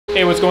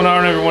Hey, what's going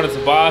on everyone? It's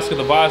Vosk of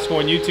the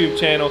VoskCoin YouTube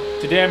channel.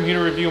 Today I'm here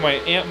to review my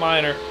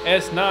Antminer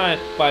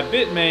S9 by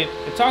Bitmain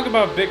and talk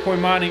about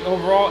Bitcoin mining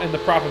overall and the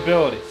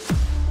profitability.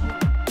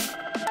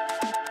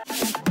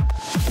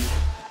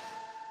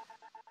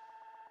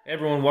 Hey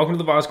everyone, welcome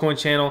to the VoskCoin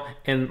channel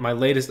and my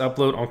latest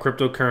upload on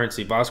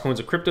cryptocurrency. VoskCoin's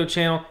a crypto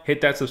channel.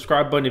 Hit that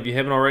subscribe button if you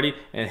haven't already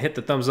and hit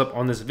the thumbs up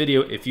on this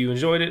video if you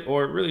enjoyed it,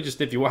 or really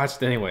just if you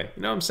watched it anyway.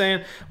 You know what I'm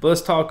saying? But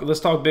let's talk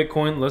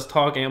Bitcoin, let's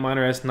talk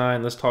Antminer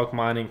S9, let's talk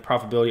mining,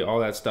 profitability, all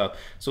that stuff.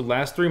 So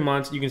last 3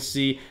 months, you can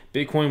see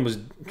Bitcoin was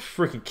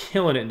freaking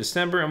killing it in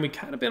December, and we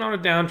kind of been on a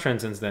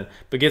downtrend since then.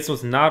 But guess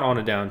what's not on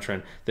a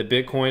downtrend? The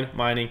Bitcoin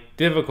mining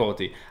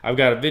difficulty. I've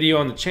got a video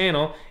on the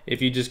channel.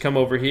 If you just come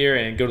over here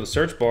and go to the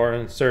search bar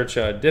and search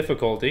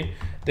difficulty,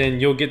 then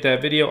you'll get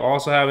that video. I'll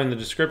also have it in the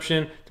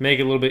description to make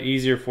it a little bit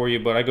easier for you,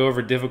 but I go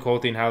over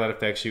difficulty and how that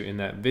affects you in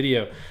that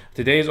video.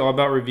 Today is all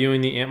about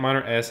reviewing the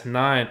Antminer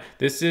S9.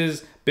 This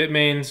is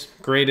Bitmain's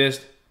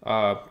greatest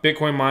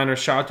Bitcoin miner,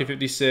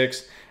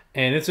 SHA-256,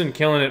 and it's been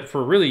killing it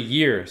for really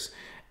years.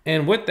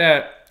 And with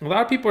that, a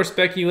lot of people are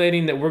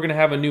speculating that we're going to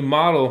have a new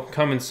model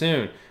coming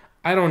soon.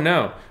 I don't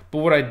know. But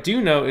what I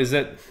do know is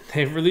that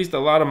they've released a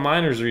lot of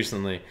miners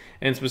recently.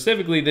 And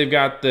specifically, they've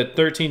got the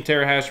 13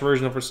 terahash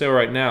version for sale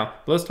right now.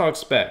 But let's talk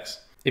specs.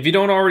 If you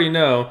don't already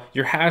know,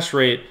 your hash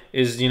rate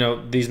is,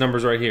 these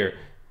numbers right here.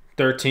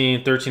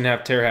 13.5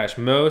 terahash.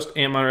 Most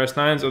Antminer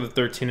S9s are the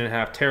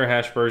 13.5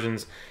 terahash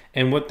versions.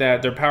 And with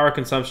that, their power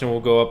consumption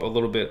will go up a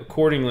little bit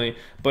accordingly.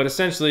 But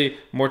essentially,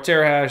 more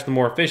terahash, the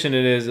more efficient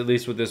it is, at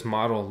least with this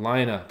model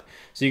lineup.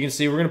 So you can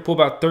see we're going to pull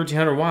about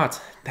 1,300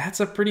 watts. That's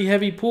a pretty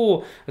heavy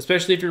pull,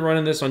 especially if you're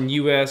running this on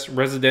US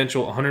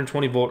residential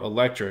 120 volt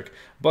electric.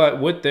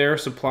 But with their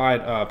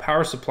supplied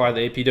power supply,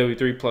 the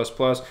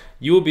APW3++,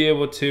 you will be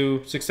able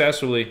to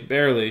successfully,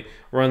 barely,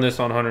 run this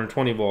on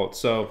 120 volts.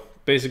 So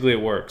basically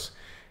it works.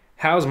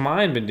 How's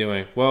mine been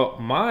doing? Well,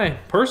 my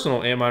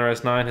personal Antminer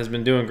S9 has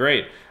been doing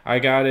great. I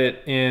got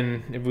it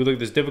in, if we look at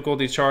this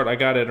difficulty chart, I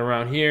got it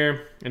around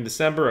here in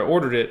December. I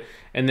ordered it,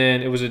 and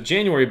then it was a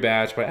January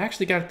batch, but I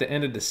actually got it at the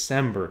end of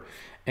December.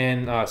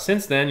 And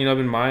since then, I've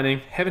been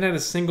mining, haven't had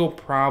a single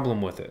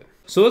problem with it.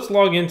 So let's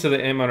log into the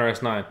Antminer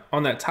S9.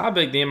 On that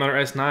topic, the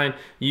Antminer S9,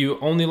 you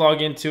only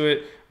log into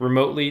it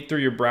remotely through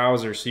your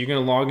browser. So you're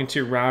going to log into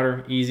your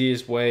router.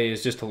 Easiest way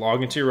is just to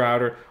log into your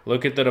router,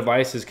 look at the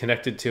devices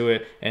connected to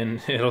it,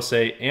 and it'll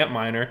say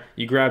Antminer.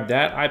 You grab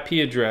that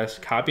IP address,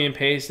 copy and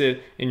paste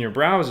it in your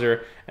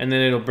browser, and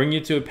then it'll bring you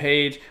to a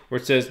page where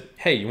it says,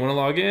 hey, you want to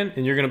log in?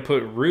 And you're going to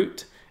put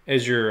root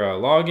as your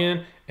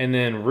login, and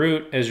then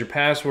root as your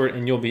password,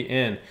 and you'll be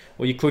in.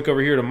 Well, you click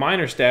over here to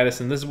miner status,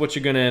 and this is what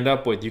you're going to end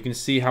up with. You can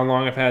see how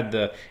long I've had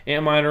the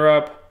Antminer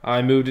up.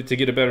 I moved it to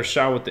get a better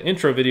shot with the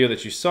intro video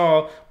that you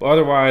saw, but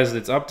otherwise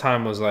its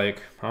uptime was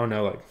like, I don't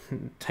know, like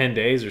 10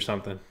 days or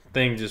something.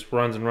 Thing just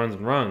runs and runs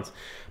and runs.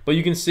 But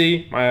you can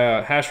see my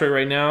hash rate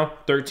right now,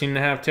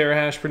 13.5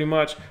 terahash pretty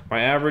much.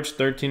 My average,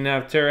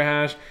 13.5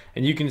 terahash.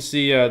 And you can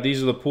see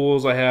these are the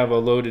pools I have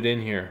loaded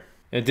in here.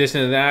 In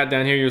addition to that,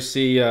 down here you'll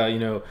see,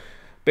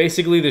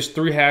 basically there's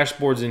 3 hash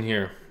boards in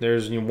here.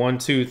 There's 1,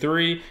 2,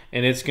 3,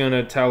 and it's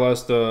gonna tell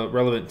us the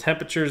relevant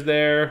temperatures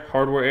there,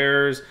 hardware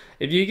errors.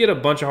 If you get a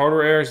bunch of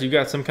hardware errors, you've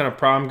got some kind of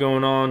problem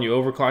going on, you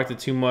overclocked it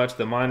too much,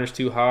 the miner's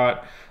too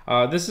hot.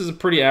 This is a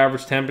pretty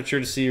average temperature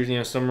to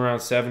see, somewhere around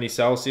 70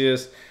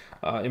 Celsius.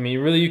 I mean,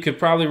 really, you could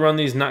probably run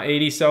these not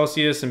 80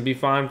 Celsius and be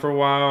fine for a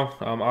while.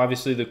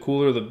 Obviously, the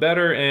cooler, the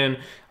better, and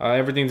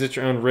everything's at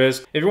your own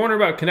risk. If you're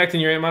wondering about connecting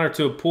your Antminer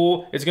to a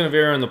pool, it's going to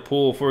vary on the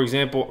pool. For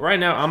example, right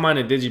now, I'm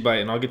mining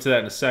Digibyte, and I'll get to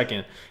that in a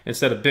second,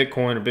 instead of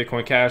Bitcoin or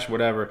Bitcoin Cash,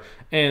 whatever.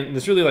 And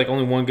there's really like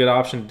only one good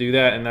option to do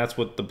that, and that's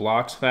with the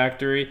Blocks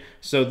Factory.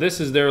 So this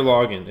is their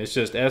login. It's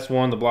just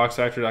S1,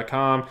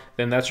 theblocksfactory.com.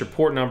 Then that's your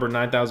port number,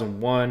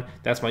 9001.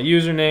 That's my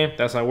username.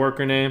 That's my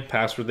worker name.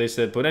 Password, they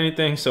said put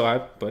anything, so I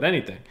put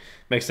anything.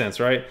 Makes sense,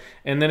 right?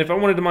 And then if I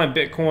wanted to mine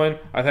Bitcoin,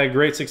 I've had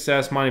great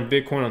success mining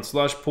Bitcoin on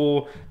Slush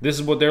Pool. This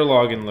is what their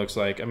login looks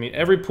like. I mean,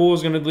 every pool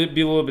is going to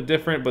be a little bit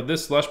different, but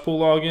this Slush Pool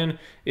login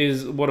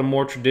is what a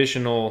more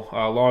traditional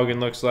login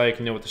looks like,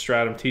 with the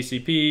Stratum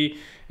TCP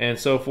and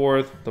so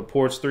forth. The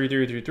port's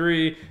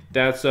 3333.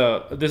 That's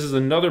this is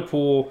another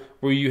pool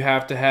where you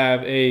have to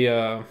have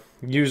a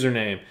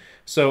username.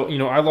 So,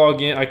 I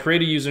log in, I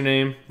create a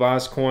username,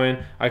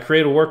 VoskCoin. I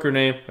create a worker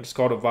name, I just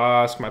called it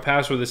Vosk. My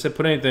password, they said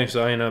put anything,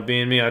 so,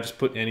 being me, I just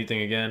put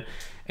anything again.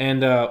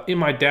 And in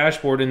my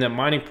dashboard, in that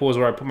mining pool is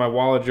where I put my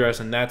wallet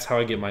address, and that's how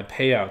I get my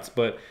payouts.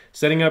 But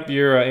setting up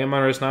your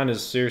Antminer S9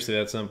 is seriously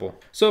that simple.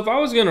 So if I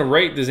was going to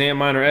rate this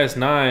Antminer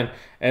S9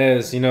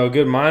 as, a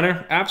good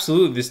miner,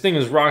 absolutely, this thing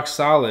is rock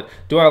solid.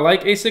 Do I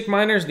like ASIC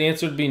miners? The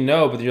answer would be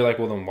no, but you're like,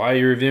 well, then why are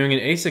you reviewing an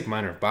ASIC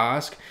miner,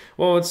 Vosk?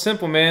 Well, it's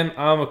simple, man.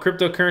 I'm a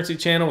cryptocurrency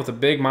channel with a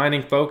big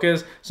mining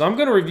focus, so I'm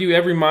going to review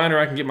every miner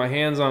I can get my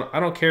hands on. I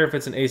don't care if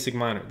it's an ASIC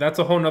miner. That's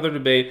a whole nother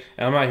debate,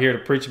 and I'm not here to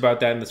preach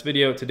about that in this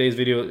video. Today's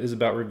video is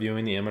about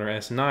reviewing the Antminer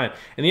S9.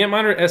 And the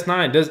Antminer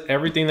S9 does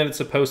everything that it's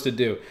supposed to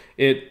do.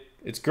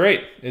 It's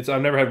great.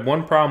 I've never had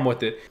one problem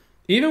with it.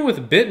 Even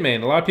with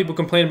Bitmain, a lot of people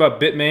complain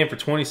about Bitmain for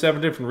 27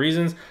 different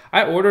reasons.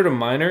 I ordered a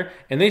miner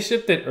and they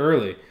shipped it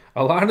early.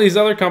 A lot of these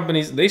other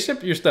companies, they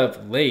ship your stuff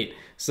late.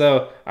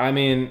 So, I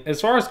mean,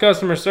 as far as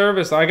customer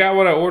service, I got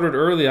what I ordered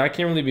early. I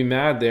can't really be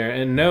mad there.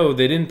 And no,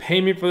 they didn't pay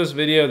me for this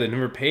video. They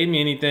never paid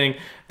me anything.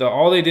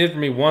 All they did for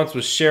me once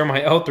was share my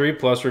L3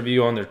 Plus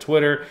review on their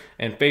Twitter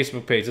and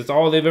Facebook page. That's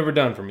all they've ever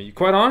done for me.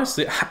 Quite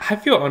honestly, I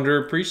feel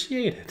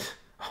underappreciated.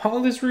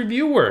 All this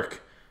review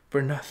work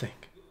for nothing.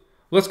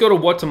 Let's go to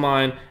what to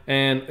mine.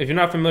 And if you're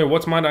not familiar,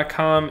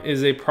 whattomine.com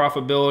is a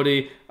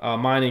profitability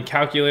mining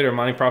calculator,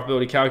 mining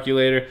profitability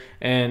calculator,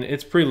 and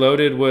it's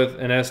preloaded with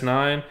an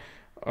S9.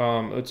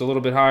 It's a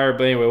little bit higher,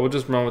 but anyway, we'll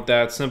just run with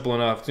that. Simple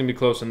enough. It's gonna be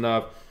close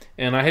enough.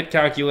 And I hit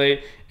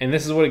calculate, and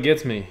this is what it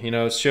gets me. You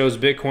know, it shows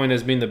Bitcoin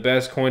as being the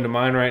best coin to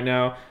mine right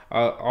now.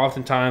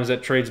 Oftentimes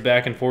that trades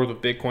back and forth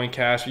with Bitcoin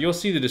Cash. You'll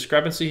see the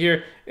discrepancy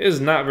here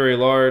is not very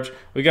large.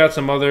 We got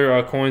some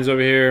other coins over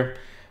here.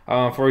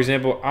 For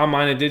example, I'm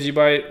mining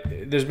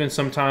Digibyte. There's been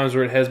some times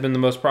where it has been the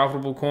most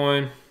profitable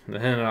coin, and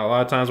a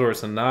lot of times where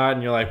it's not,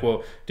 and you're like,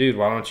 well, dude,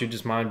 why don't you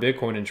just mine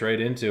Bitcoin and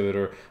trade into it,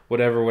 or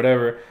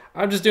whatever.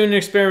 I'm just doing an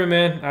experiment,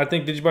 man. I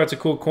think Digibyte's a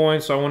cool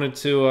coin, so I wanted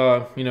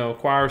to, you know,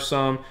 acquire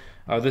some.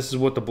 This is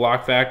what the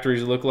block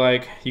factories look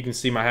like. You can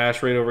see my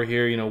hash rate over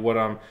here. You know what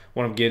I'm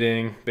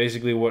getting.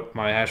 Basically, what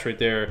my hash rate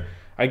there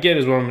I get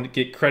is what I'm going to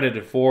get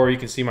credited for. You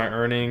can see my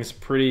earnings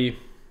pretty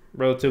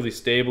relatively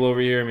stable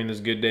over here. I mean,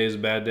 there's good days,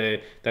 bad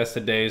day. That's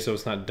the day, so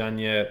it's not done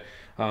yet.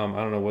 I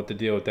don't know what the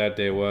deal with that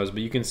day was,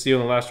 but you can see in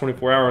the last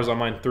 24 hours, I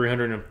mined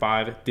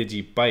 305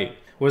 Digibyte.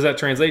 What does that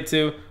translate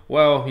to?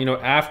 Well, you know,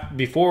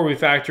 before we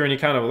factor any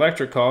kind of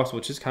electric cost,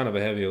 which is kind of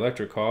a heavy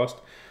electric cost,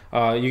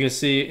 you can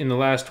see in the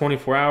last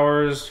 24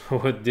 hours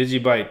with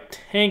Digibyte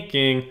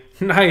tanking.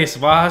 Nice,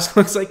 Vosk.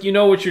 Looks like you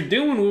know what you're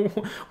doing.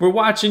 We're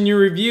watching your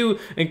review,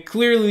 and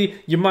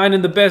clearly you're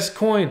mining the best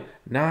coin.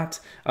 Not.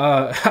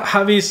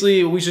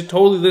 Obviously, we should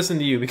totally listen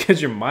to you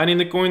because you're mining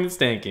the coin that's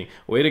tanking.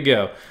 Way to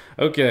go.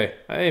 Okay.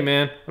 Hey,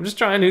 man. I'm just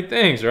trying new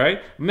things,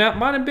 right?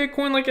 Mining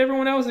Bitcoin like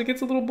everyone else, it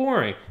gets a little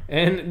boring.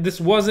 And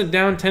this wasn't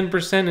down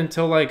 10%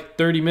 until like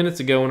 30 minutes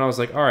ago when I was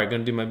like, all right,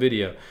 gonna do my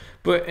video.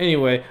 But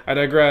anyway, I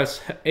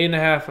digress.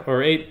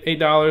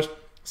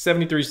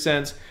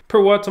 $8.73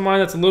 per watt to mine.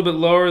 That's a little bit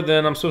lower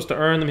than I'm supposed to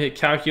earn. Let me hit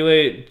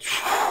calculate.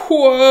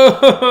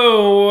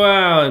 Whoa,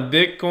 wow. And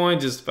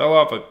Bitcoin just fell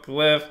off a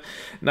cliff.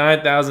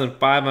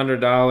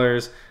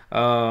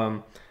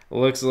 $9,500.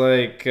 Looks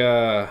like,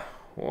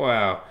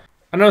 wow.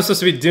 I know I'm supposed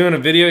to be doing a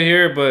video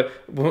here, but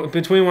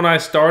between when I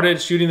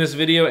started shooting this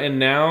video and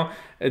now,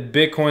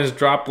 Bitcoin's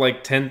dropped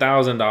like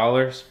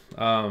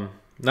 $10,000.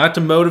 Not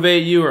to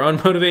motivate you or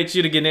unmotivate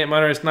you to get an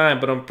Antminer S9,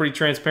 but I'm a pretty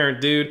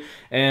transparent dude,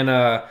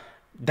 and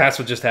that's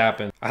what just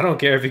happened. I don't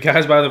care if you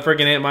guys buy the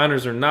freaking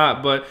Antminers or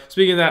not, but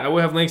speaking of that, I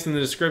will have links in the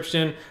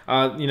description.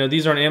 You know,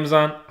 these are on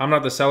Amazon. I'm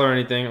not the seller or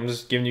anything. I'm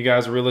just giving you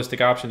guys a realistic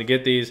option to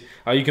get these.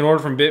 You can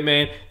order from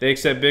Bitmain. They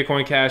accept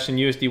Bitcoin Cash and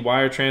USD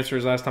wire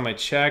transfers last time I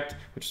checked,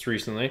 which is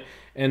recently.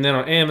 And then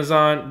on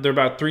Amazon, they're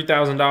about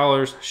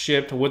 $3,000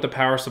 shipped with the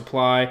power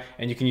supply,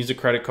 and you can use a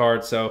credit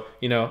card. So,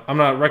 you know, I'm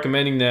not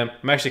recommending them.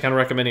 I'm actually kind of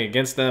recommending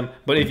against them.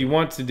 But if you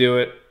want to do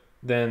it,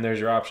 then there's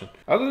your option.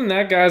 Other than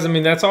that, guys, I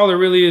mean, that's all there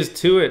really is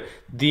to it.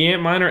 The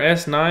Antminer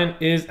S9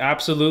 is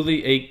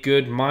absolutely a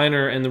good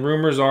miner, and the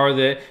rumors are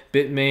that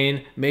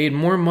Bitmain made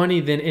more money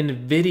than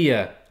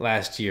NVIDIA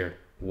last year.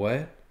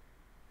 What?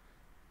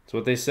 That's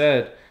what they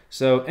said.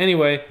 So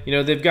anyway, you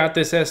know, they've got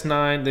this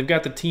S9, they've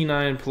got the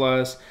T9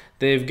 Plus,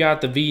 they've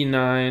got the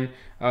V9.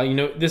 You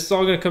know, this is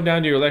all going to come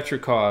down to your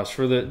electric cost.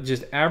 For the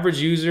just average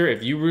user,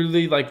 if you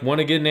really like want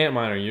to get an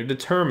Antminer, you're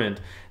determined,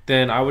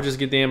 then I would just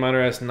get the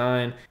Antminer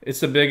S9. It's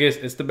the biggest,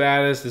 it's the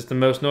baddest, it's the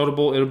most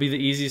notable. It'll be the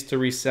easiest to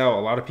resell.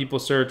 A lot of people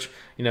search,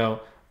 you know,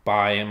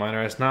 buy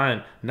Antminer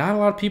S9. Not a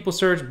lot of people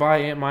search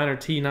buy Antminer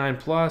T9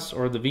 Plus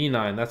or the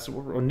V9. That's a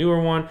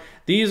newer one.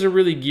 These are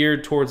really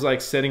geared towards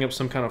like setting up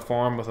some kind of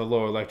farm with a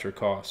low electric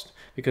cost,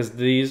 because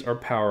these are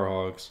power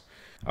hogs.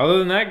 Other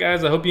than that,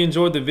 guys, I hope you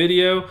enjoyed the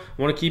video. I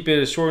want to keep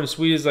it as short and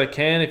sweet as I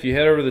can. If you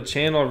head over to the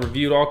channel, I've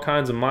reviewed all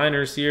kinds of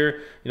miners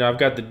here. You know, I've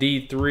got the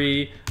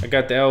D3, I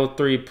got the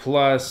L3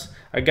 Plus,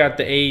 I got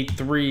the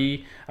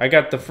A3, I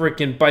got the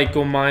freaking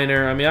Bitcoin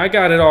miner. I mean, I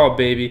got it all,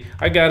 baby.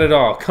 I got it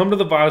all. Come to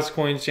the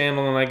VoskCoin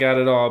channel and I got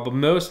it all. But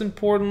most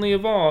importantly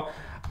of all,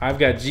 I've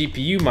got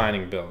GPU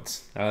mining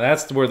builds. Now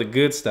that's where the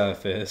good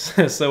stuff is.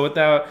 So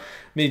without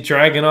me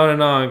dragging on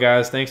and on,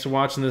 guys, thanks for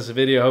watching this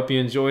video. I hope you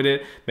enjoyed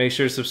it. Make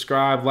sure to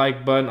subscribe,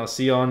 like button. I'll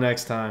see y'all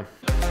next time.